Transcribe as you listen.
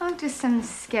to some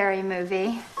scary movie.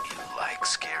 You like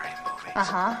scary movies?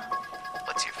 Uh-huh.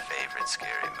 What's your favorite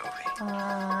scary movie?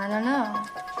 I don't know.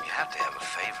 You have to have a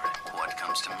favorite. What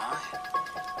comes to mind?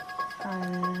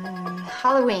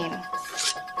 Halloween.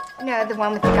 You know, the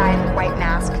one with the guy in the white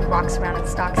mask who walks around and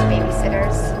stalks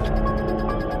babysitters.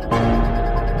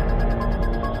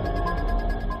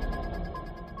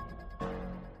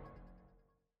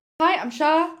 Hi, I'm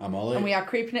Shah. I'm Ollie. And we are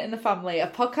Creeping It in the Family, a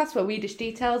podcast where we dish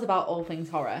details about all things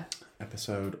horror.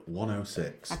 Episode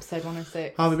 106. Episode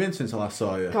 106. How have you been since I last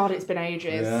saw you? God, it's been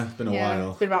ages. Yeah, it's been a while.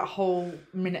 It's been about a whole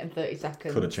minute and 30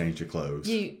 seconds. Could have changed your clothes.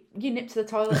 You nipped to the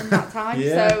toilet in that time,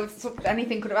 Yeah. so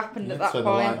anything could have happened at that turn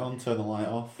point. the light on, turn the light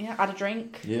off. Yeah, had a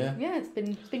drink. Yeah. Yeah, it's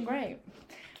been great.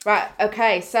 Right,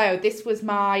 okay, so this was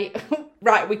my...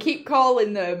 Right, we keep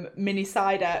calling them mini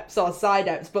side-eps or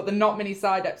side-eps, but they're not mini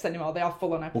side-eps anymore. They are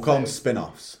full-on episodes. We'll call them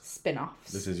spin-offs.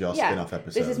 Spin-offs. This is your spin-off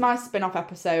episode. This is my spin-off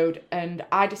episode, and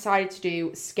I decided to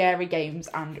do scary games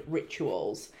and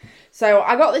rituals. So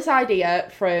I got this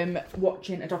idea from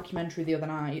watching a documentary the other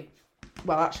night.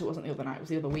 Well, actually, it wasn't the other night. It was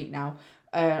the other week now,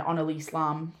 on Elise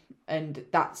Lam, and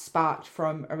that sparked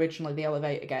from originally the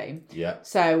Elevator game. Yeah.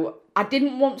 So I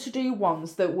didn't want to do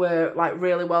ones that were like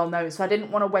really well known, so I didn't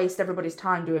want to waste everybody's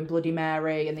time doing Bloody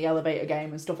Mary and the Elevator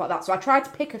game and stuff like that. So I tried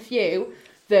to pick a few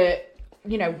that,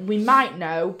 you know, we might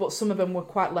know, but some of them were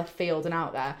quite left field and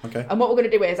out there. Okay. And what we're going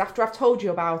to do is, after I've told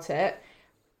you about it,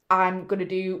 I'm going to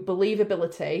do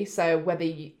believability, so whether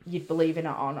you'd believe in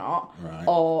it or not,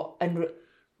 right. and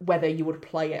whether you would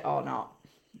play it or not.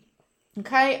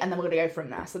 Okay, and then we're going to go from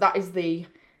there. So that is the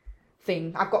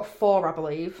thing. I've got 4, I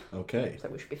believe. Okay. So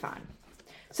we should be fine.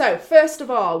 So, first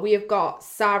of all, we have got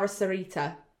Sara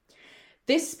Sarita.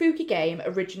 This spooky game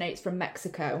originates from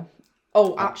Mexico.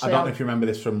 Oh, actually... I don't know if you remember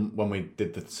this from when we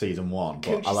did the season 1.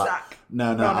 But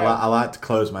No. I like to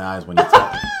close my eyes when you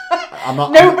talk.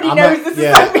 Nobody knows this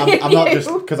is like I'm not just...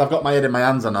 Because I've got my head in my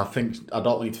hands and I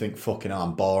don't need to think, fucking hell,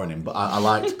 I'm boring him. But I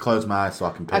like to close my eyes so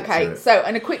I can picture it. Okay, so,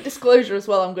 and a quick disclosure as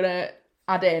well I'm going to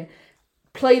add in.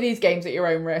 Play these games at your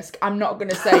own risk. I'm not going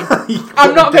to say...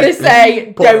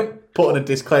 don't... Putting a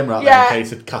disclaimer out there in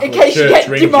case a Catholic church you get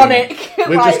demonic.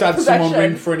 We've just had someone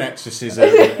ring for an exorcism.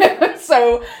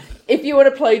 So, if you want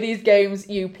to play these games,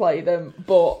 you play them,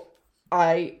 but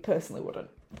I personally wouldn't.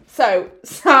 So,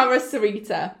 Sara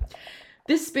Sarita.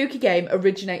 This spooky game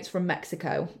originates from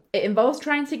Mexico. It involves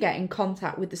trying to get in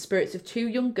contact with the spirits of 2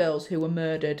 young girls who were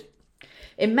murdered.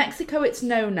 In Mexico, it's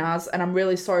known as, and I'm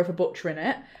really sorry for butchering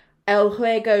it, El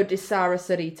Juego de Sara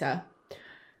Sarita.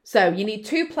 So, you need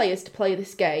 2 players to play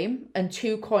this game and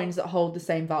 2 coins that hold the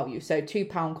same value. So, 2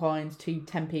 pound coins, 2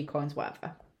 10p coins,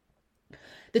 whatever.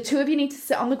 The 2 of you need to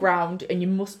sit on the ground and you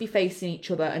must be facing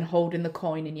each other and holding the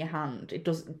coin in your hand. It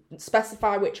doesn't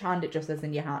specify which hand, it just says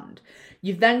in your hand.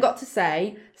 You've then got to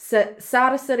say,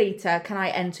 Sara Sarita, can I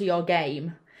enter your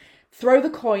game? Throw the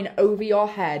coin over your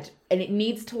head and it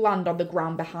needs to land on the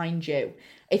ground behind you.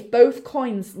 If both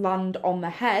coins land on the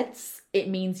heads, it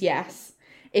means yes.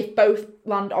 If both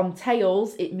land on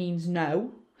tails, it means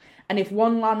no. And if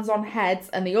one lands on heads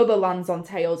and the other lands on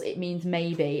tails, it means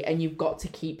maybe, and you've got to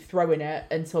keep throwing it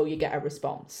until you get a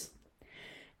response.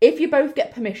 If you both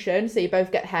get permission, so you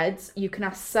both get heads, you can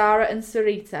ask Sara and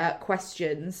Sarita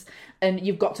questions, and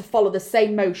you've got to follow the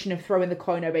same motion of throwing the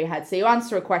coin over your head. So you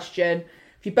answer a question,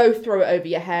 if you both throw it over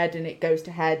your head and it goes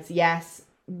to heads, yes,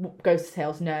 goes to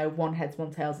tails, no, one heads,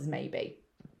 one tails is maybe.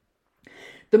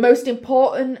 The most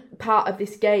important part of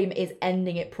this game is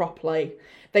ending it properly.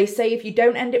 They say if you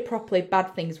don't end it properly,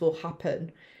 bad things will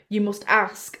happen. You must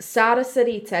ask, Sara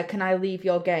Sarita, can I leave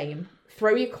your game?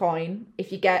 Throw your coin.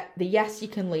 If you get the yes, you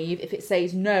can leave. If it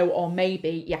says no or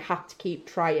maybe, you have to keep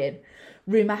trying.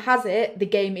 Rumour has it, the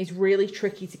game is really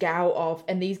tricky to get out of,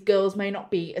 and these girls may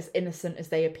not be as innocent as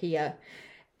they appear.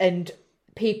 And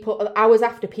hours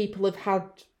after people have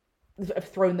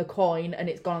thrown the coin and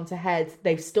it's gone onto heads,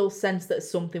 they've still sensed that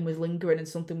something was lingering and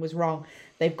something was wrong.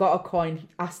 They've got a coin,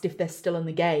 asked if they're still in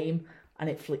the game, and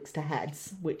it flicks to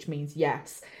heads, which means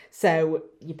yes. So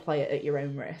you play it at your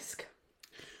own risk.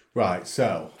 Right,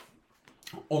 so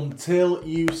until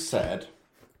you said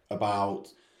about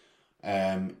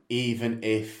even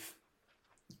if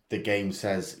the game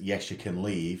says yes you can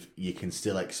leave, you can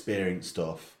still experience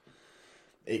stuff.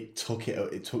 It took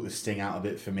the sting out of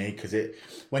it for me, because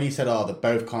when you said, the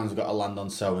both coins have got to land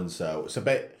on so and so, it's a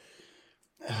bit.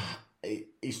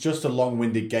 It's just a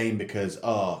long-winded game because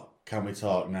can we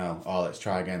talk? No. Let's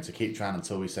try again. So keep trying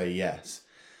until we say yes.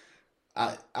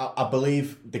 I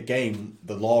believe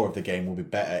the law of the game will be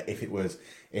better if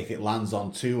it lands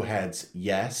on 2 heads.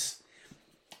 Yes.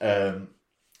 So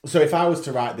if I was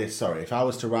to write this,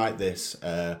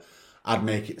 I'd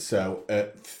make it so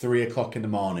at 3 o'clock in the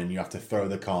morning, you have to throw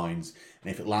the coins.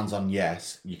 And if it lands on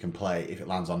yes, you can play. If it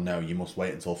lands on no, you must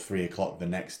wait until 3 o'clock the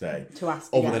next day. To ask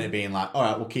Other again. than it being like, all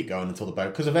right, we'll keep going until the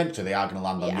boat. Because eventually they are going to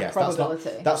land on Yeah, yes.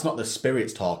 probability. That's not the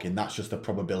spirits talking. That's just the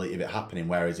probability of it happening.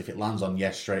 Whereas if it lands on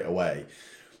yes straight away,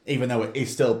 even though it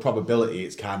is still probability,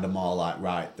 it's kind of more like,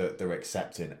 right, that they're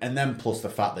accepting. And then plus the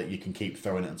fact that you can keep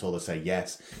throwing it until they say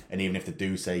yes. And even if they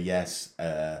do say yes,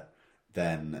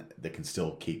 then they can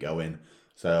still keep going.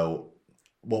 So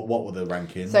what were the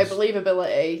rankings? So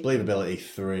believability. Believability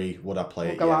 3. Would I play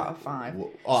We'll it? go Yeah. out of 5.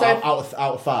 Oh, So out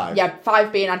of 5? Yeah,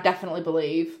 5 being I definitely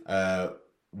believe.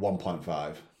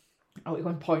 1.5. Oh, it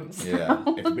went points. Yeah.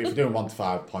 if you're doing 1 to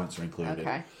 5, points are included.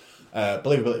 Okay.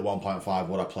 Believability 1.5.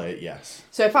 Would I play it? Yes.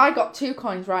 So if I got 2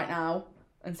 coins right now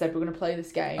and said we're going to play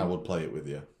this game, I would play it with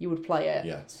you. you would play it.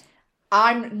 Yes.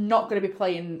 I'm not going to be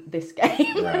playing this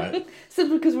game. Right.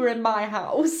 Simply because we're in my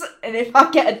house. And if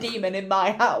I get a demon in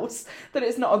my house, then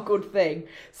it's not a good thing.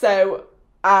 So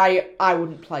I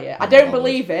wouldn't play it. I don't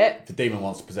believe it. If the demon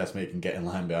wants to possess me, it can get in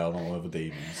line behind all other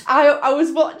demons. I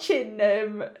was watching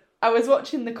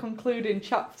the concluding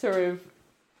chapter of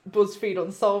BuzzFeed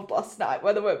Unsolved last night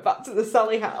where they went back to the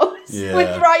Sally house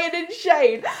with Ryan and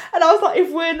Shane, and I was like,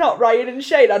 if we're not Ryan and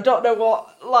Shane, I don't know what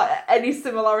any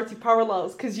similarity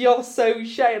parallels, because you're so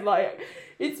Shane, like,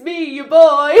 it's me, your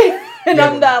boy, and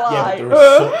I'm there like,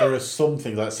 there are some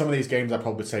things, like some of these games I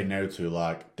probably say no to,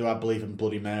 like, do I believe in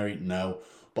Bloody Mary? No.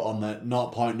 But on the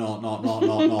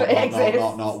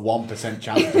 0.00001%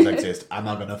 chance it does exist, am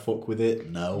I gonna fuck with it?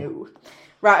 No.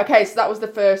 Right, okay, so that was the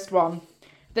first one.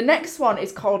 The next one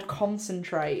is called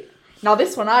Concentrate. Now,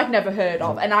 this one I've never heard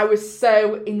of, and I was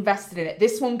so invested in it.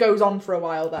 This one goes on for a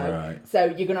while, though, Right. so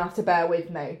you're going to have to bear with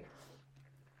me.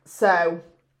 So,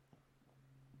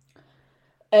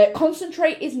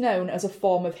 Concentrate is known as a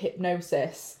form of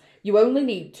hypnosis. You only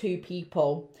need 2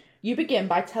 people. You begin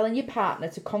by telling your partner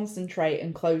to concentrate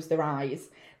and close their eyes.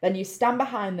 Then you stand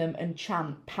behind them and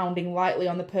chant, pounding lightly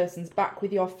on the person's back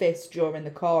with your fist during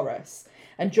the chorus.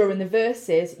 And during the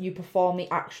verses, you perform the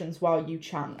actions while you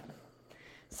chant.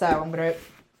 So I'm going to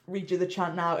read you the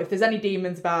chant now. If there's any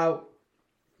demons about,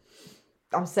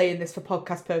 I'm saying this for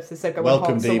podcast purposes, so go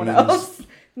Welcome, and haunt someone demons. else.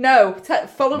 No,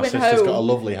 follow My him sister's home. got a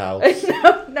lovely house.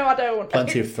 no, I don't.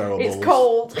 Plenty of throwables. It's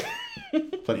cold.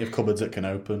 Plenty of cupboards that can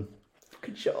open.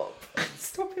 Fucking shut up.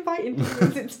 Stop inviting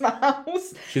demons into my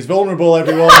house. She's vulnerable,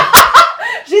 everyone.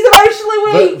 She's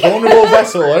emotionally weak. Vulnerable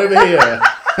vessel over here.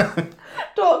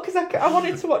 Don't, because I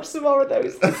wanted to watch some more of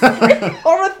those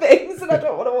horror things, and I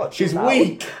don't want to watch She's them now.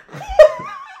 weak.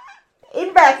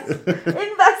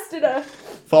 Invest in her.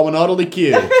 Form an orderly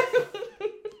queue.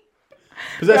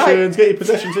 Possessions, get your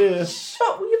possessions here.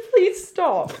 Shut, will you please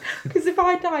stop? Because if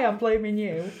I die, I'm blaming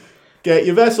you. Get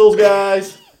your vessels,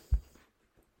 guys.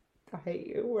 I hate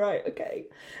you. Right, okay.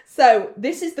 So,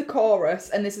 this is the chorus,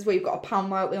 and this is where you've got to pound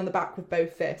lightly on the back with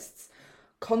both fists.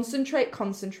 Concentrate,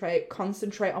 concentrate,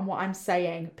 concentrate on what I'm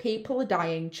saying. People are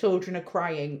dying, children are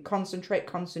crying. Concentrate,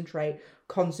 concentrate,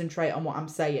 concentrate on what I'm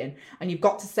saying. And you've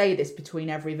got to say this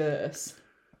between every verse.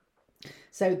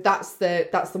 So that's the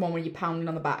one where you're pounding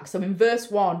on the back. So in verse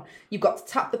 1, you've got to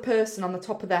tap the person on the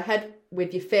top of their head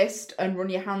with your fist and run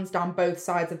your hands down both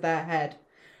sides of their head.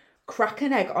 Crack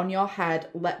an egg on your head,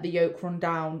 let the yolk run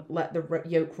down, let the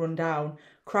yolk run down.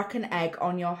 Crack an egg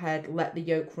on your head, let the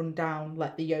yolk run down,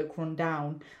 let the yolk run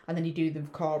down. And then you do the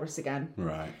chorus again.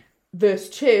 Right. Verse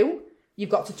 2, you've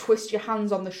got to twist your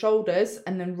hands on the shoulders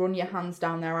and then run your hands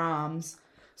down their arms.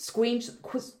 Squeeze...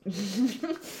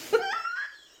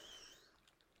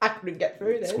 I couldn't get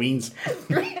through this. Squeens.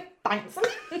 Thanks.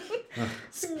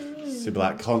 So be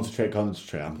like, concentrate,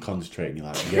 concentrate. I'm concentrating. You're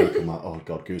like, yoke. I'm like, oh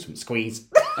God, goosebumps. Squeeze.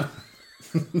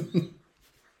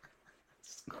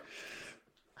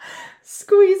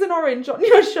 Squeeze an orange on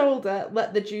your shoulder,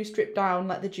 let the juice drip down,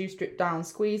 let the juice drip down.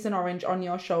 Squeeze an orange on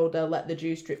your shoulder, let the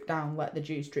juice drip down, let the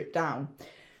juice drip down.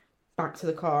 Back to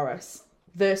the chorus.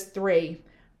 Verse 3,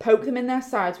 poke them in their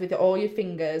sides with all your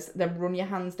fingers, then run your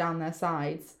hands down their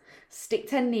sides. Stick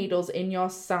 10 needles in your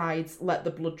sides, let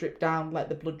the blood drip down, let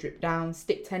the blood drip down.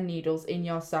 Stick 10 needles in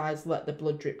your sides, let the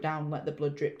blood drip down, let the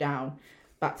blood drip down.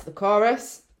 Back to the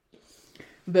chorus.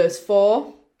 Verse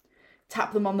 4,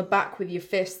 tap them on the back with your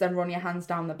fists, then run your hands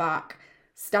down the back.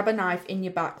 Stab a knife in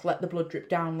your back, let the blood drip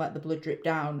down, let the blood drip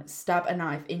down. Stab a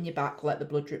knife in your back, let the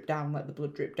blood drip down, let the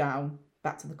blood drip down.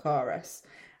 Back to the chorus.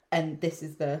 And this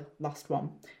is the last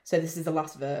one. So this is the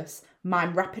last verse.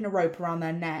 Mime wrapping a rope around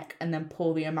their neck and then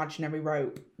pull the imaginary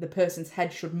rope. The person's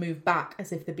head should move back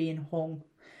as if they're being hung.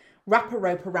 Wrap a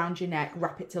rope around your neck,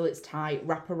 wrap it till it's tight,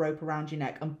 wrap a rope around your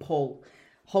neck and pull.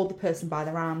 Hold the person by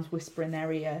their arms, whisper in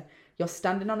their ear. You're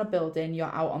standing on a building, you're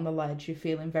out on the ledge, you're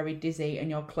feeling very dizzy and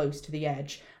you're close to the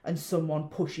edge and someone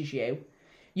pushes you.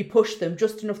 You push them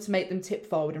just enough to make them tip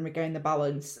forward and regain the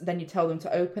balance. Then you tell them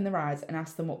to open their eyes and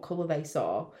ask them what colour they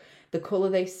saw. The colour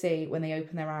they see when they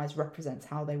open their eyes represents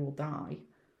how they will die.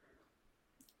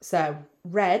 So,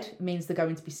 red means they're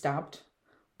going to be stabbed.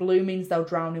 Blue means they'll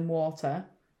drown in water.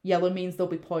 Yellow means they'll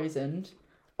be poisoned.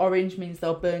 Orange means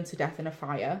they'll burn to death in a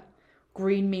fire.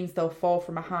 Green means they'll fall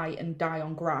from a height and die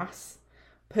on grass.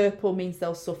 Purple means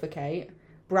they'll suffocate.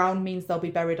 Brown means they'll be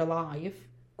buried alive.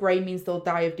 Grey means they'll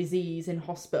die of disease in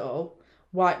hospital.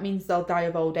 White means they'll die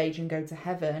of old age and go to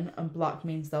heaven. And black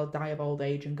means they'll die of old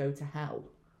age and go to hell.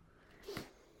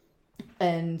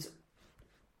 And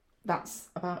that's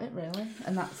about it, really.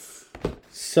 And that's...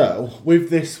 So, with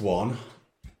this one,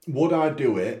 would I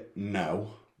do it?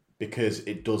 No. Because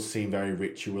it does seem very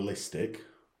ritualistic,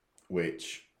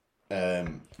 which...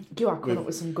 you are coming up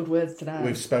with some good words today.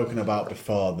 We've spoken about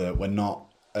before that we're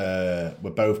not...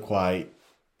 we're both quite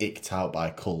icked out by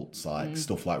cults, like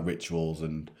stuff like rituals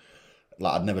and...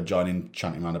 Like, I'd never join in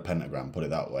chanting around a pentagram, put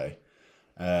it that way.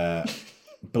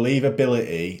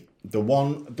 Believability...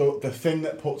 The thing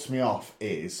that puts me off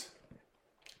is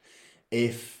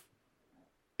if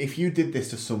you did this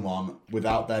to someone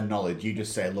without their knowledge, you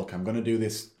just say, look, I'm going to do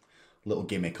this little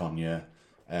gimmick on you,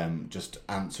 just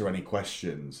answer any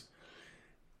questions.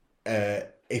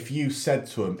 If you said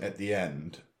to them at the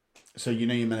end, so you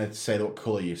know you're meant to say what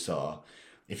colour you saw,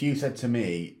 if you said to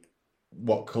me,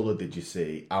 what colour did you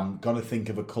see, I'm going to think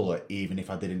of a colour even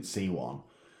if I didn't see one.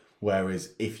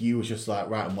 Whereas if you was just like,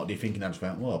 right, and what do you think? And I just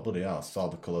went, well, bloody hell, I saw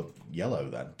the colour yellow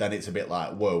then it's a bit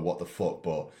like, whoa, what the fuck?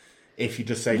 But if you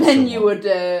just say to then someone, you would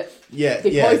be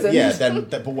poisoned.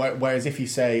 But whereas if you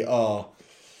say,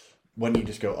 when you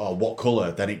just go, what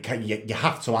colour? Then you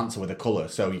have to answer with a colour.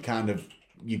 So you're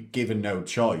given no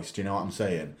choice. Do you know what I'm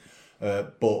saying?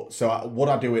 But so would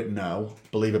I do it? No.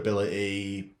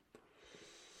 Believability,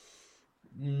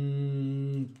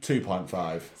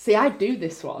 2.5. See, I do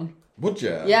this one. Would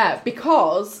you? Yeah,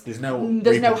 because there's no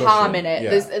harm in it. Yeah.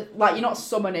 There's like, you're not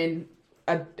summoning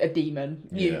a demon.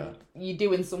 You're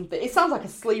doing something. It sounds like a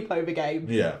sleepover game.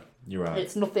 Yeah, you're right.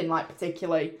 It's nothing like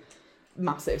particularly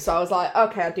massive. So I was like,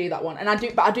 okay, I'll do that one. And I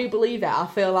do believe it. I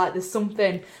feel like there's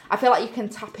something. I feel like you can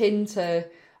tap into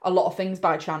a lot of things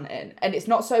by chanting, and it's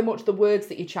not so much the words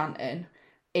that you're chanting.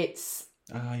 It's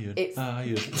I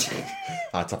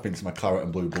tap into my claret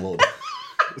and blue blood.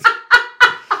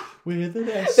 With an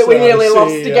S that we nearly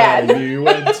lost again.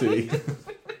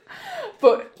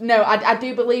 But no, I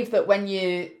do believe that when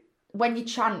you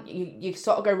chant, you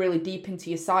sort of go really deep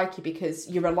into your psyche because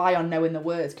you rely on knowing the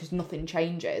words because nothing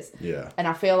changes. Yeah. And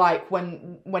I feel like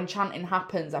when chanting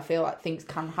happens, I feel like things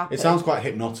can happen. It sounds quite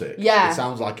hypnotic. Yeah. It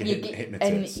sounds like a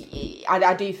hypnotist.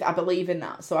 And I believe in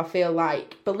that. So I feel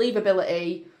like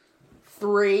believability,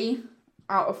 3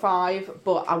 out of 5,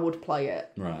 but I would play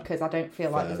it. Right. Because I don't feel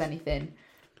like there's anything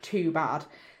too bad.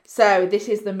 So this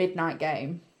is the Midnight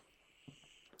Game.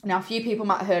 Now, a few people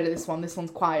might have heard of this one. This one's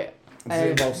quite... Does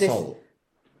it involve salt?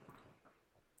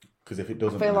 Because if it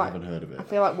doesn't, then I haven't heard of it. I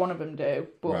feel like one of them do.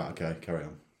 But right, okay, carry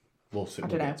on. We'll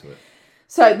get to it.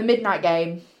 So, the Midnight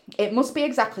Game. It must be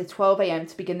exactly 12 a.m.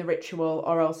 to begin the ritual,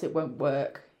 or else it won't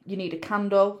work. You need a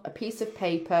candle, a piece of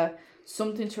paper,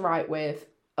 something to write with,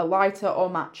 a lighter or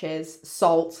matches,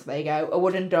 salt, there you go, a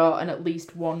wooden door, and at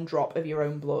least 1 drop of your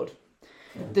own blood.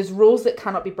 There's rules that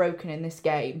cannot be broken in this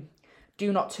game.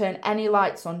 Do not turn any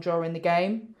lights on during the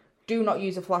game. Do not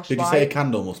use a flashlight. Did you say a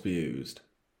candle must be used?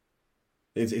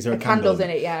 Is there a candle? Candle's in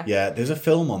it, yeah. Yeah, there's a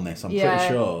film on this, I'm pretty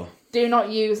sure. Do not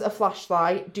use a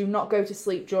flashlight. Do not go to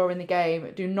sleep during the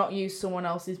game. Do not use someone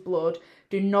else's blood.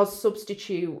 Do not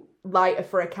substitute lighter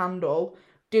for a candle.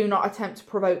 Do not attempt to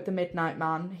provoke the Midnight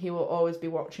Man. He will always be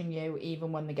watching you,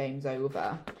 even when the game's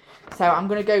over. So I'm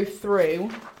going to go through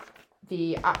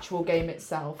the actual game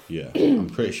itself. Yeah, I'm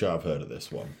pretty sure I've heard of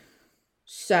this one.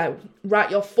 So,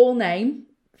 write your full name,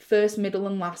 first, middle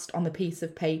and last, on the piece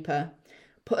of paper.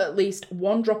 Put at least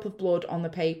 1 drop of blood on the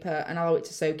paper and allow it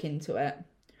to soak into it.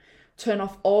 Turn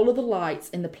off all of the lights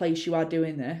in the place you are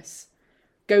doing this.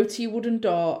 Go to your wooden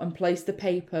door and place the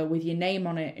paper with your name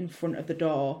on it in front of the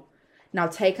door. Now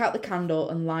take out the candle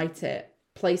and light it.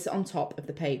 Place it on top of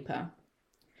the paper.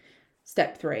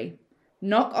 Step 3.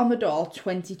 Knock on the door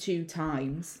 22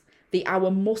 times. The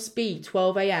hour must be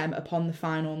 12 a.m. upon the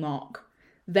final knock.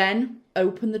 Then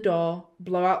open the door,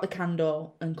 blow out the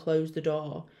candle and close the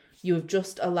door. You have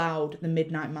just allowed the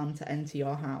Midnight Man to enter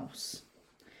your house.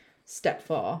 Step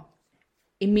 4.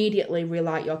 Immediately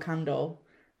relight your candle.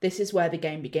 This is where the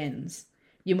game begins.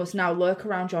 You must now lurk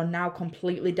around your now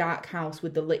completely dark house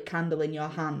with the lit candle in your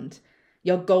hand.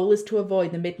 Your goal is to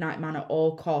avoid the Midnight Man at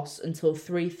all costs until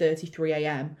 3:33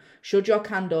 a.m. Should your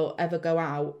candle ever go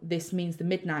out, this means the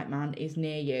Midnight Man is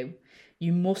near you.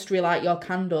 You must relight your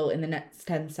candle in the next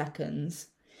 10 seconds.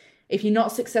 If you're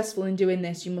not successful in doing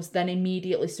this, you must then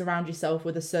immediately surround yourself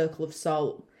with a circle of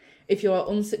salt. If you are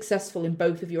unsuccessful in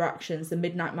both of your actions, the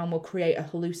Midnight Man will create a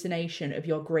hallucination of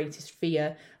your greatest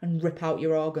fear and rip out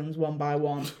your organs one by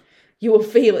one. You will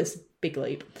feel it's big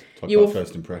leap. Talk about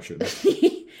first impression.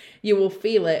 You will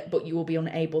feel it, but you will be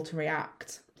unable to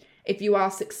react. If you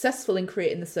are successful in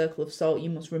creating the circle of salt, you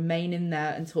must remain in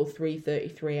there until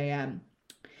 3:33 a.m.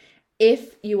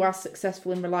 If you are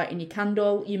successful in relighting your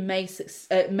candle, you may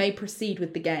proceed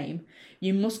with the game.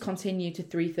 You must continue to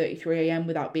 3:33 a.m.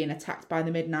 without being attacked by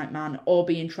the Midnight Man or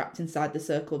being trapped inside the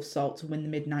circle of salt to win the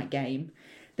midnight game.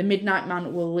 The Midnight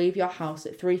Man will leave your house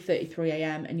at 3:33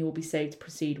 a.m. and you will be saved to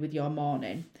proceed with your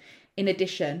morning. In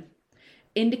addition,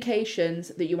 indications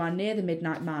that you are near the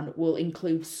Midnight Man will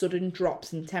include sudden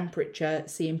drops in temperature,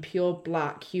 seeing pure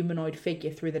black humanoid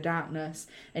figure through the darkness,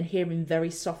 and hearing very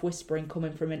soft whispering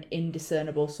coming from an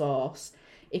indiscernible source.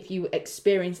 If you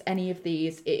experience any of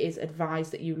these, it is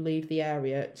advised that you leave the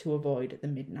area to avoid the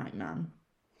Midnight Man.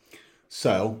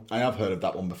 So, I have heard of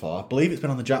that one before. I believe it's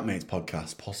been on the Jack Mates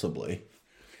podcast, possibly.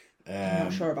 I'm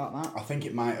not sure about that. I think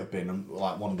it might have been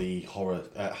like one of the horror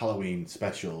Halloween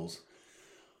specials.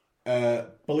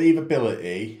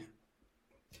 Believability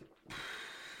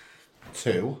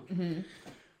 2.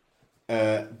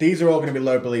 These are all going to be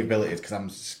low believabilities because I'm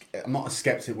not a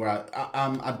skeptic where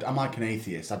I'm like an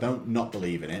atheist. I don't not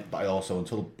believe in it, but I also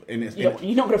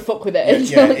you're not going to fuck with it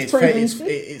until it's proven.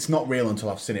 It's not real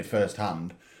until I've seen it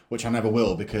firsthand, which I never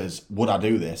will, because would I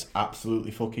do this?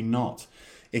 Absolutely fucking not.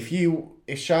 If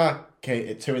Shah came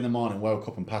at 2 a.m, woke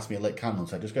up and passed me a lit candle and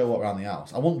said, just go walk around the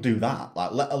house, I won't do that.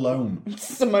 Like, let alone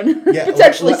summon,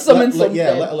 potentially summon something.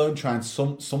 Yeah, let alone try and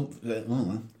summon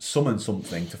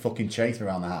something to fucking chase me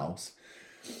around the house.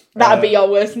 That'd be your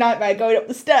worst nightmare, going up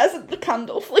the stairs and the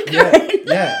candle flickering.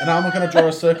 Yeah, and how am I going to draw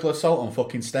a circle of salt on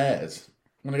fucking stairs?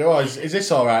 I'm going to go, is this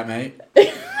all right, mate?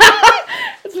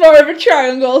 It's more of a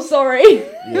triangle, sorry.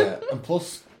 Yeah, and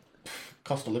plus,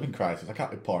 cost of living crisis. I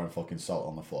can't be pouring fucking salt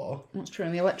on the floor. That's true,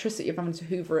 and the electricity of having to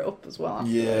hoover it up as well.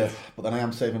 Afterwards. Yeah, but then I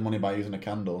am saving money by using a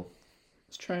candle.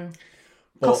 It's true.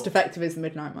 Cost effective is the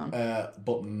Midnight Man.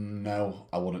 But no,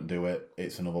 I wouldn't do it.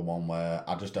 It's another one where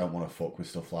I just don't want to fuck with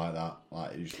stuff like that.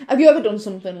 Have you ever done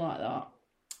something like that?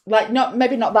 Like,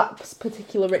 maybe not that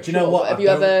particular ritual. Do you know what?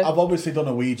 I've obviously done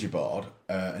a Ouija board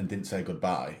and didn't say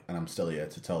goodbye, and I'm still here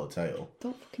to tell the tale.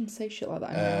 Don't fucking say shit like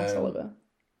that in your house, Oliver.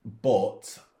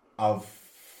 But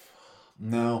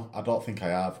no, I don't think I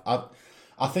have.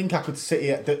 I think I could sit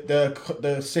here.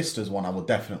 The sisters one I would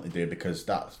definitely do, because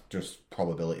that's just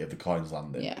probability of the coins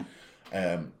landing.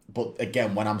 Yeah. But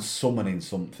again, when I'm summoning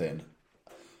something,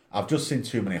 I've just seen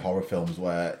too many horror films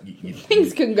where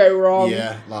things can go wrong.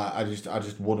 Yeah, like I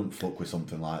just wouldn't fuck with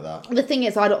something like that. The thing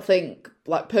is, I don't think,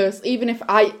 like, even if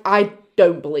I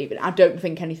don't believe it, I don't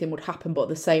think anything would happen, but at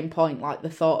the same point, like, the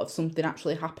thought of something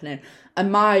actually happening,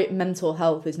 and my mental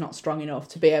health is not strong enough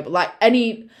to be able, like,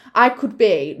 I could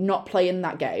be not playing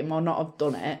that game or not have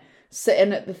done it,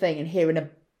 sitting at the thing and hearing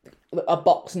a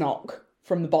box knock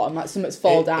from the bottom, like something's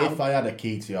fall down. If I had a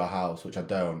key to your house, which I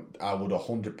don't, I would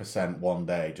 100% one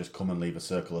day just come and leave a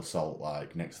circle of salt,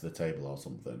 like, next to the table or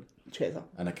something. Cheers.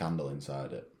 And a candle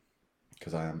inside it.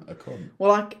 Because I am a cunt.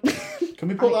 Well, Can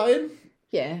we put that in?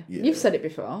 Yeah. You've said it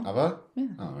before. Have I? Yeah.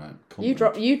 All right. You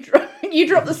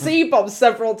dropped the C-bomb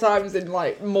several times in,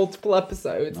 like, multiple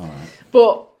episodes. All right.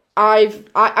 But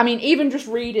I mean, even just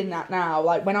reading that now,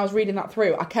 like, when I was reading that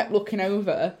through, I kept looking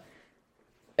over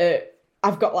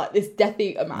I've got, like, this Death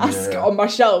Eater mask on my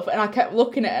shelf, and I kept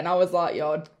looking at it, and I was like,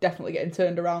 yo, I'm definitely getting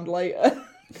turned around later.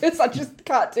 Because I just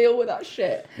can't deal with that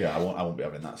shit. Yeah, I won't be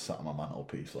having that sat on my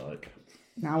mantelpiece, like.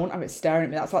 No, I won't have it staring at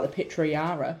me. That's like the picture of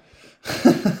Yara.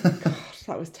 God,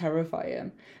 that was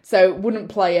terrifying. So, wouldn't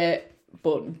play it,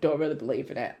 but don't really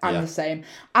believe in it. I'm the same.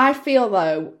 I feel,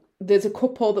 though, there's a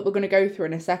couple that we're going to go through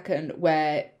in a second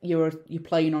where you're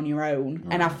playing on your own.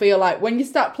 And I feel like when you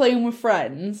start playing with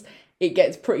friends, it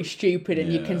gets pretty stupid,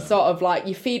 and you can sort of, like,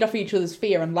 you feed off each other's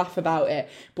fear and laugh about it.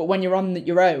 But when you're on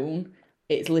your own,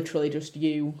 it's literally just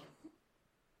you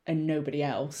and nobody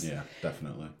else. Yeah,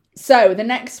 definitely. So the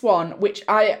next one, which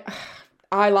I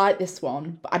like this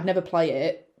one, but I'd never play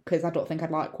it because I don't think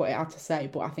I'd like what it had to say,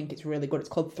 but I think it's really good. It's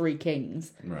called Three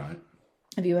Kings. Right.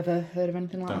 Have you ever heard of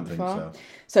anything like Don't that think before? so.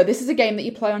 So this is a game that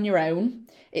you play on your own.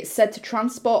 It's said to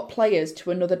transport players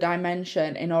to another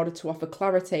dimension in order to offer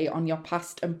clarity on your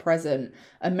past and present,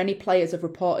 and many players have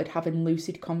reported having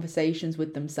lucid conversations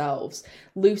with themselves.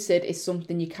 Lucid is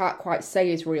something you can't quite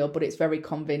say is real, but it's very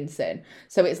convincing.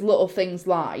 So it's little things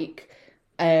like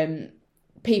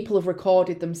people have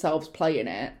recorded themselves playing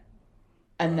it,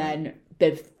 and then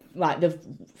they've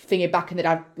thinking back and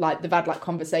they've had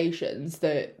conversations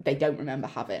that they don't remember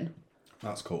having.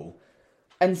 That's cool.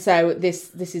 And so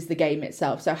this is the game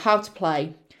itself. So how to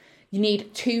play. You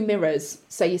need 2 mirrors.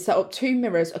 So you set up 2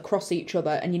 mirrors across each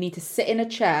other, and you need to sit in a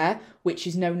chair, which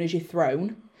is known as your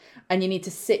throne. And you need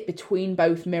to sit between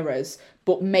both mirrors,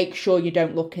 but make sure you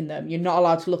don't look in them. You're not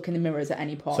allowed to look in the mirrors at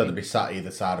any point. So they'd be sat either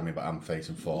side of me, but I'm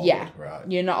facing forward. Yeah,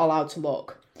 right. You're not allowed to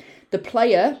look. The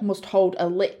player must hold a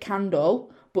lit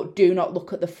candle, but do not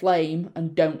look at the flame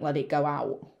and don't let it go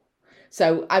out.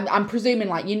 So I'm presuming,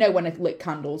 when a lit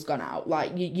candle's gone out,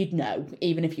 you'd know,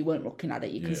 even if you weren't looking at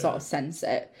it, you can sort of sense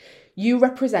it. You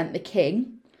represent the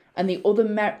king, and the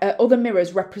other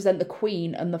mirrors represent the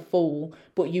queen and the fool,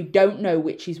 but you don't know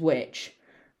which is which.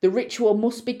 The ritual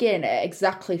must begin at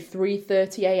exactly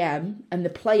 3:30 a.m, and the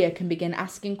player can begin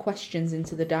asking questions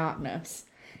into the darkness.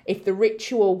 If the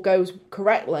ritual goes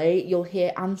correctly, you'll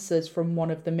hear answers from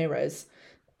one of the mirrors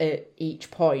at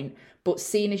each point. But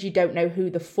seeing as you don't know who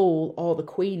the fool or the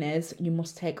queen is, you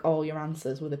must take all your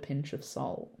answers with a pinch of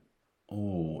salt.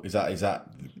 Oh, is that?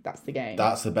 That's the game.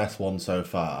 That's the best one so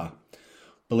far.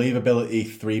 Believability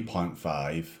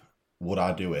 3.5. Would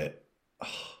I do it?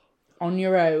 On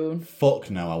your own?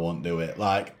 Fuck no, I won't do it.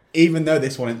 Even though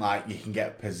this one ain't you can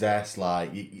get possessed,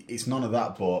 it's none of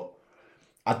that. But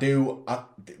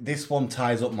this one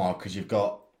ties up more because you've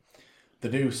got. They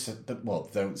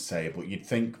don't say it, but you'd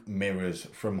think mirrors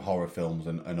from horror films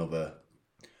and other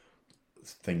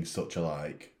things such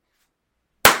alike.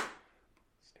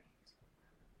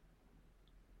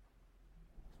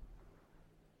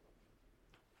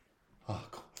 Oh,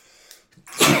 God.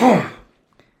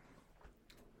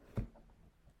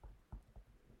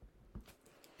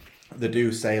 They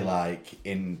do say,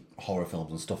 in horror films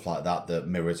and stuff like that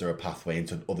mirrors are a pathway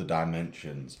into other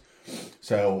dimensions.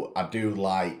 So I do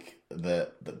like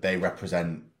that they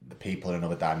represent the people in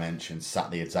another dimension sat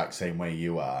the exact same way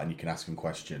you are, and you can ask them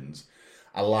questions.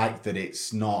 I like that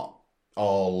it's not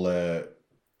all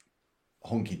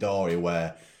hunky-dory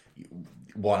where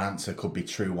one answer could be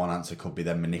true, one answer could be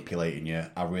them manipulating you.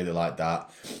 I really like that.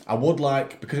 I would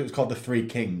because it was called the Three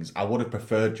Kings, I would have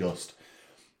preferred just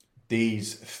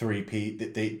these 3 people.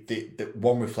 The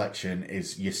one reflection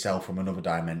is yourself from another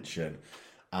dimension,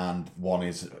 and one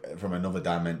is from another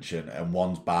dimension, and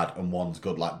one's bad and one's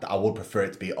good. I would prefer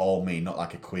it to be all me, not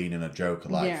like a queen and a joker,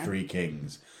 3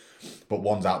 kings. But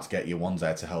one's out to get you, one's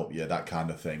there to help you, that kind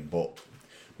of thing. But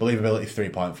believability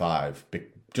 3.5,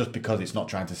 just because it's not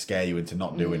trying to scare you into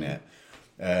not doing it.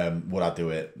 Would I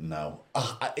do it? No.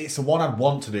 It's the one I'd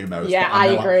want to do most. Yeah, I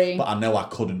agree. But I know I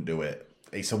couldn't do it.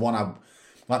 It's the one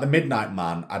like the Midnight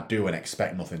Man, I'd do and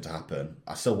expect nothing to happen.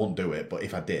 I still wouldn't do it, but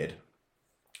if I did.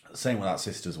 Same with that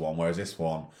Sisters one, whereas this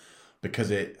one, because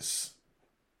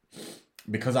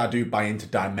I do buy into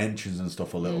dimensions and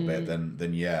stuff a little bit,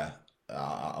 then yeah,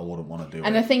 I wouldn't want to do it.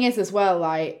 And the thing is as well,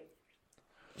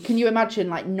 can you imagine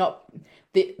not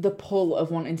the pull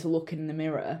of wanting to look in the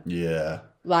mirror? Yeah.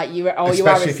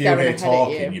 Especially if you were here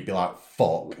talking, you. you'd be like,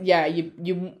 "Fuck." Yeah,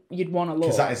 you'd want to look.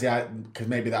 Because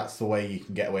maybe that's the way you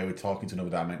can get away with talking to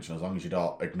another dimension. As long as you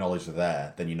don't acknowledge they're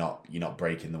there, then you're not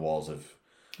breaking the walls of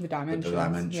the dimensions. The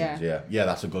dimensions. Yeah,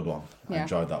 that's a good one. I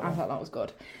enjoyed that one. I thought that was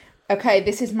good. Okay,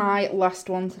 this is my last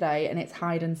one today, and it's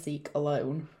hide and seek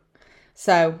alone.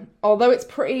 So, although it's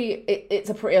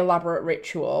a pretty elaborate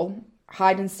ritual,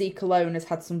 hide and seek alone has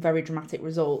had some very dramatic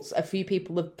results. A few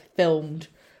people have filmed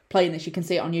playing this. You can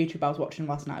see it on YouTube. I was watching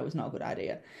last night. It was not a good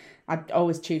idea. I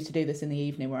always choose to do this in the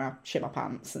evening where I shit my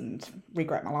pants and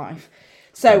regret my life.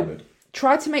 So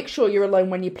try to make sure you're alone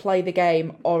when you play the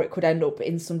game, or it could end up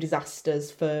in some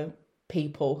disasters for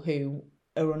people who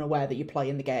are unaware that you're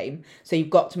playing the game. So you've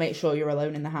got to make sure you're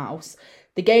alone in the house.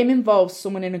 The game involves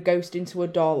summoning a ghost into a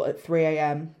doll at 3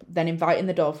 a.m, then inviting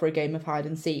the doll for a game of hide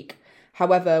and seek.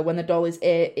 However, when the doll is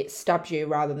here, it stabs you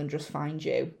rather than just find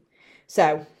you.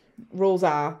 So, rules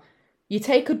are, you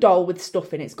take a doll with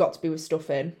stuffing, it's got to be with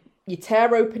stuffing. You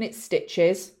tear open its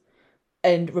stitches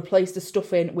and replace the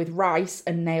stuffing with rice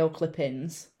and nail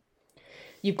clippings.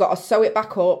 You've got to sew it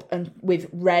back up and with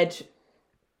red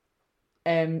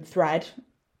thread,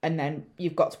 and then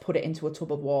you've got to put it into a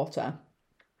tub of water.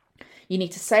 You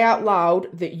need to say out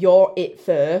loud that you're it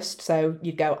first. So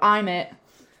you go, I'm it.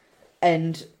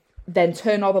 And then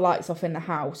turn all the lights off in the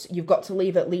house. You've got to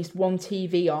leave at least one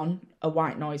TV on, a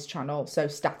white noise channel, so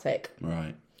static.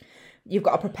 Right. You've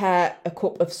got to prepare a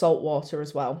cup of salt water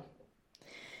as well.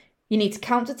 You need to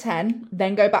count to 10,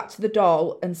 then go back to the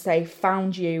doll and say,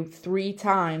 found you 3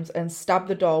 times and stab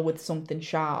the doll with something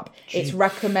sharp. It's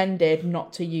recommended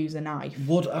not to use a knife.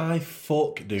 Would I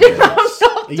fuck do this? I'm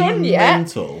not Are done you yet.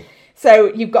 mental?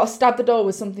 So you've got to stab the doll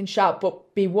with something sharp,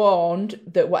 but be warned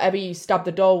that whatever you stab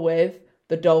the doll with,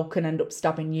 the doll can end up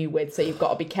stabbing you with. So you've got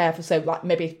to be careful. So like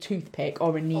maybe a toothpick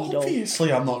or a needle.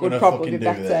 Obviously, I'm not going would to probably fucking be do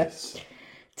better. this.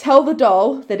 Tell the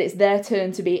doll that it's their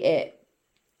turn to be it.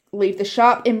 Leave the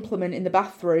sharp implement in the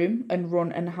bathroom and run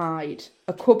and hide.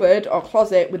 A cupboard or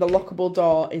closet with a lockable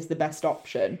door is the best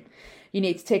option. You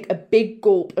need to take a big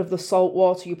gulp of the salt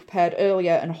water you prepared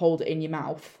earlier and hold it in your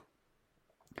mouth.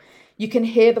 You can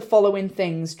hear the following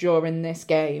things during this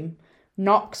game.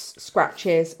 Knocks,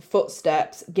 scratches,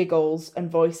 footsteps, giggles,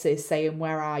 and voices saying,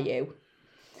 "Where are you?"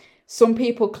 Some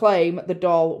people claim the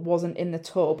doll wasn't in the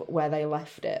tub where they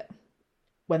left it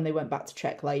when they went back to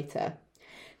check later.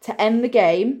 To end the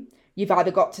game, you've either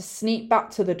got to sneak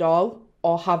back to the doll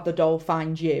or have the doll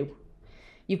find you.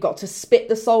 You've got to spit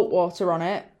the salt water on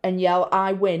it and yell,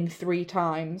 "I win," 3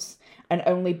 times, and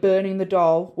only burning the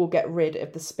doll will get rid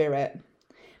of the spirit.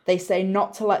 They say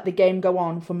not to let the game go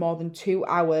on for more than 2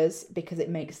 hours because it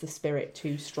makes the spirit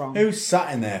too strong. Who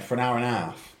sat in there for an hour and a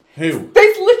half? Who?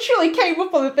 This literally came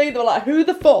up on the thing. They were like, who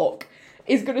the fuck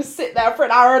is going to sit there for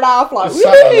an hour and a half like, Sat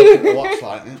there looking at the woo! watch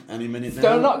like, any minute now.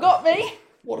 Still not got me.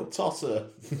 What a tosser.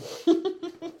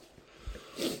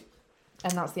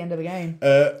 And that's the end of the game.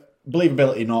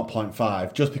 Believability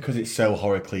 0.5, just because it's so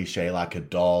horror cliche, like a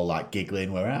doll, like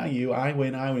giggling, "Where are you? I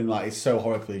win, I win." Like, it's so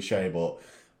horror cliche, but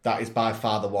that is by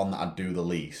far the one that I'd do the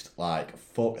least. Like,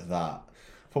 fuck that.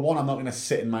 For one, I'm not going to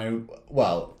sit in my own...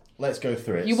 Well, let's go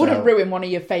through it. You wouldn't ruin one of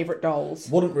your favourite dolls.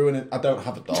 Wouldn't ruin it. I don't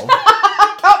have a doll.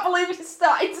 I can't believe you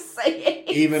started to say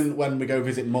it. Even when we go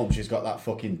visit Mum, she's got that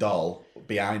fucking doll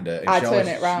behind her. And I she turn always,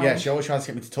 it round. Yeah, she always tries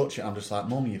to get me to touch it. I'm just like,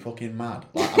 "Mum, you're fucking mad."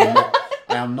 Like,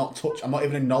 I am not touch. I'm not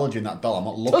even acknowledging that doll. I'm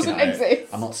not looking Doesn't at it.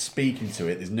 exist. I'm not speaking to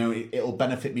it. There's no. It'll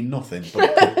benefit me nothing,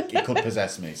 but it could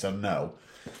possess me. So no.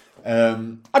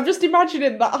 I'm just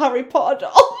imagining that Harry Potter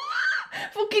doll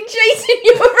fucking chasing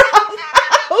you around the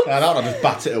house. I don't know. Just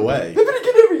bat it away.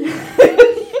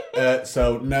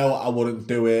 So no, I wouldn't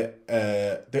do it.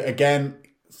 Again,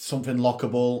 something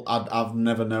lockable. I've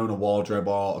never known a wardrobe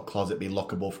or a closet be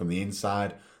lockable from the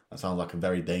inside. That sounds like a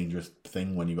very dangerous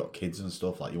thing when you've got kids and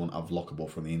stuff. Like, you want to have lockable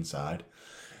from the inside.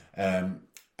 And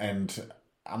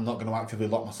I'm not going to actively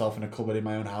lock myself in a cupboard in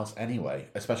my own house anyway.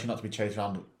 Especially not to be chased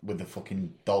around with the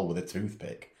fucking doll with a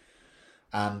toothpick.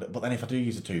 But then if I do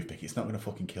use a toothpick, it's not going to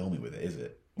fucking kill me with it, is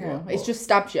it? No, it just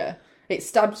stabs you. It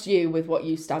stabs you with what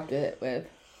you stabbed it with.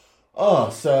 Oh,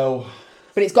 so...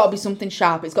 But it's got to be something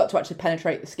sharp. It's got to actually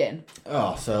penetrate the skin.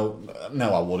 Oh, so...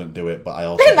 No, I wouldn't do it, but I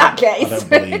also... In that case. I don't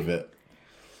believe it.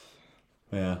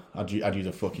 Yeah, I'd use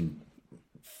a fucking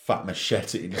fat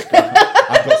machete.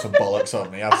 I've got some bollocks on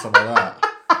me, have some of that.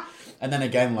 And then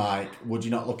again, like, would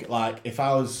you not look at, like, if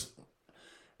I was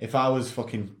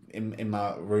fucking in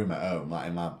my room at home, like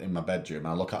in my bedroom, and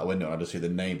I look out a window and I just see the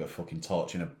neighbour fucking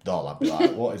torching a doll, I'd be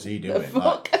like, what is he doing?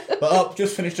 Fuck? Like, but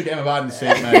just finished a game of hide and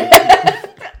seek, mate.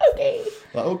 Okay.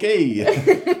 Like, okay.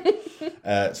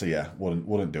 So yeah,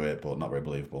 wouldn't do it, but not very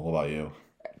believable. What about you?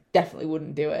 Definitely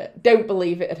wouldn't do it. Don't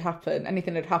believe it had happened.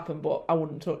 Anything had happened, but I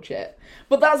wouldn't touch it.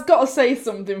 But that's got to say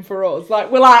something for us. Like,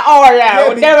 we're like, oh yeah,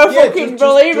 we'll never fucking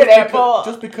believe in it. But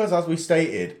just because, as we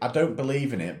stated, I don't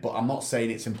believe in it, but I'm not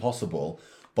saying it's impossible.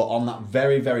 But on that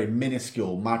very, very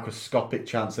minuscule, microscopic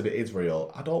chance that it is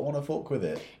real, I don't want to fuck with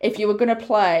it. if you were going to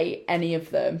play any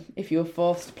of them, if you were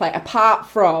forced to play, apart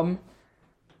from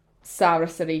Sarah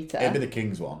Sarita, It'd be the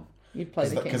King's one. you'd play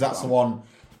the King's Because that's one. the one...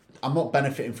 I'm not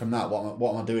benefiting from that.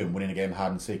 What am I doing? Winning a game of hide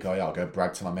and seek? Oh yeah, I'll go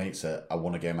brag to my mates that I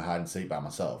won a game of hide and seek by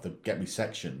myself. They'd get me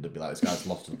sectioned. They'd be like, this guy's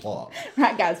lost the plot.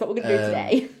 Right, guys, what we're going to do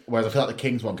today. Whereas I feel like the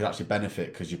King's one could actually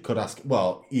benefit because you could ask...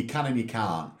 Well, you can and you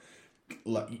can't.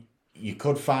 Like, you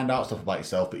could find out stuff about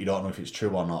yourself, but you don't know if it's true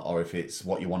or not, or if it's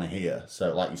what you want to hear.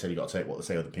 So, like you said, you've got to take what they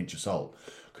say with a pinch of salt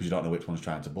because you don't know which one's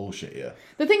trying to bullshit you.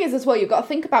 The thing is, as well, you've got to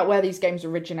think about where these games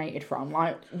originated from.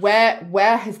 Like,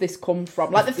 where has this come from?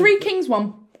 Like, the Three Kings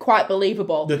one, quite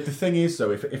believable. The thing is,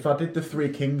 though, if I did the Three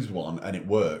Kings one and it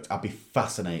worked, I'd be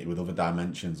fascinated with other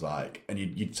dimensions, like, and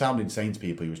you'd sound insane to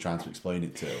people you was trying to explain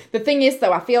it to. The thing is,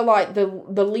 though, I feel like the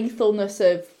lethalness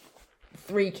of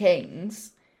Three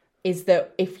Kings is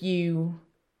that if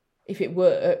it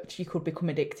worked, you could become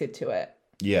addicted to it.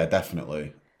 Yeah,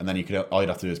 definitely. And then all you'd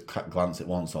have to do is glance it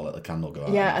once or let the candle go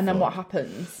out. Yeah, and then what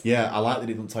happens? Yeah, I like that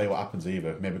they didn't tell you what happens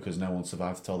either. Maybe because no one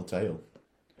survived to tell the tale.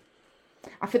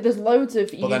 I think there's loads of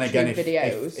But YouTube then again,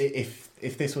 videos.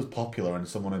 if this was popular and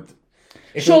someone had...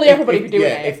 Surely everybody would be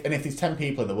doing it. And if there's 10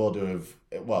 people in the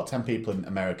world 10 people in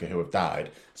America who have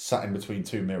died, sat in between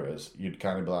two mirrors, you'd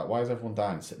kind of be like, why is everyone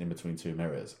dying sitting in between two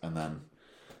mirrors? And then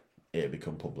it'd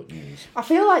become public news. I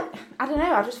feel like, I don't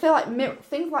know, I just feel like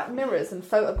things like mirrors and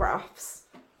photographs,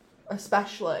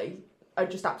 especially, are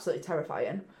just absolutely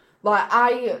terrifying.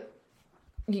 Like,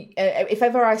 if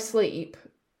ever I sleep,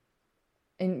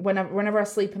 whenever I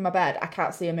sleep in my bed, I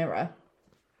can't see a mirror.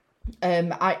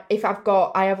 I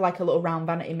have like a little round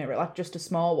vanity mirror, like just a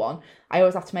small one. I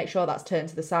always have to make sure that's turned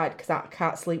to the side because I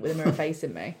can't sleep with a mirror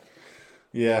facing me.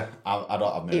 Yeah, I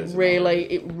don't have mirrors.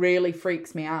 It really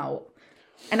freaks me out.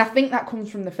 And I think that comes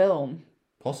from the film.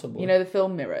 Possibly. You know the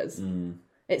film Mirrors?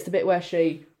 It's the bit where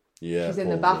she's in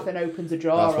the bath and opens a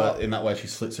drawer up. In that way she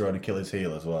slits her own Achilles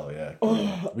heel as well, yeah.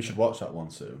 We should watch that one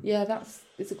soon. Yeah,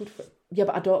 it's a good film. Yeah,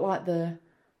 but I don't like the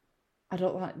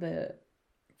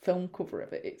film cover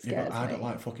of it. It scares me. I don't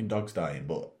like fucking dogs dying,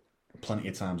 but plenty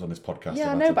of times on this podcast...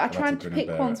 Yeah, I know, but I try to pick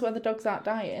ones where the dogs aren't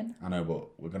dying. I know,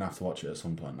 but we're going to have to watch it at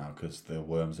some point now because the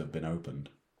worms have been opened.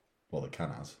 Well, the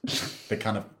can has. the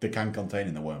can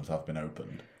containing the worms have been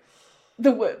opened.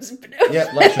 The worms have been opened. Yeah,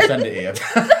 let's just end it here.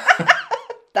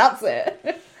 That's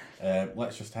it.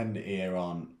 Let's just end it here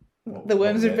on... The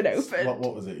worms have been opened.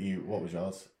 What was it? What was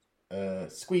yours?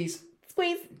 Squeeze.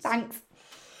 Squeeze. Thanks.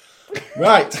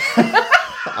 Right.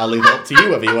 I'll leave it up to you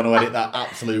whether you want to edit that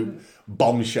absolute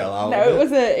bombshell out. No,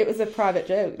 it was a private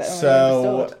joke.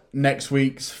 So next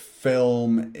week's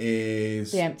film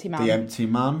is The Empty Man. The Empty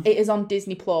Man. It is on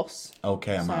Disney Plus.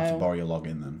 Okay, I might have to borrow your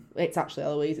login then. It's actually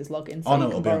Eloise's login. So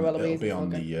It'll be on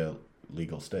the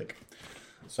legal stick.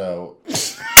 So.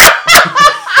 As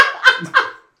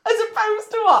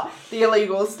opposed to what? The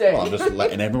illegal stick. Well, I'm just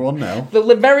letting everyone know.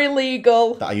 The very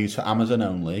legal. That I use for Amazon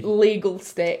only. Legal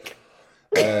stick.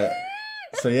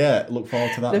 So yeah, look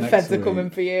forward to that. The feds are coming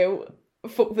for you.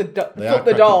 Fuck the doll. They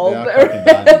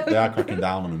are cracking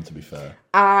down on them, to be fair.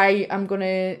 I am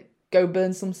gonna go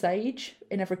burn some sage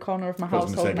in every corner of my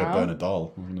household now. I was going to say go burn a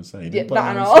doll. I was going to say yeah,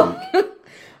 that and all.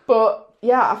 But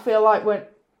yeah, I feel like when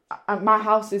my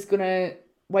house is gonna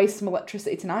waste some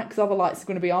electricity tonight because all the lights are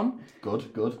gonna be on.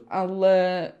 Good.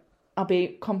 I'll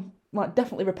be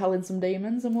definitely repelling some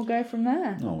demons, and we'll go from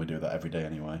there. Oh, we do that every day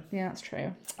anyway. Yeah, that's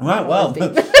true. Right, well,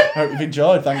 hope you've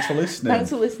enjoyed. Thanks for listening. Thanks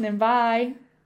for listening. Bye.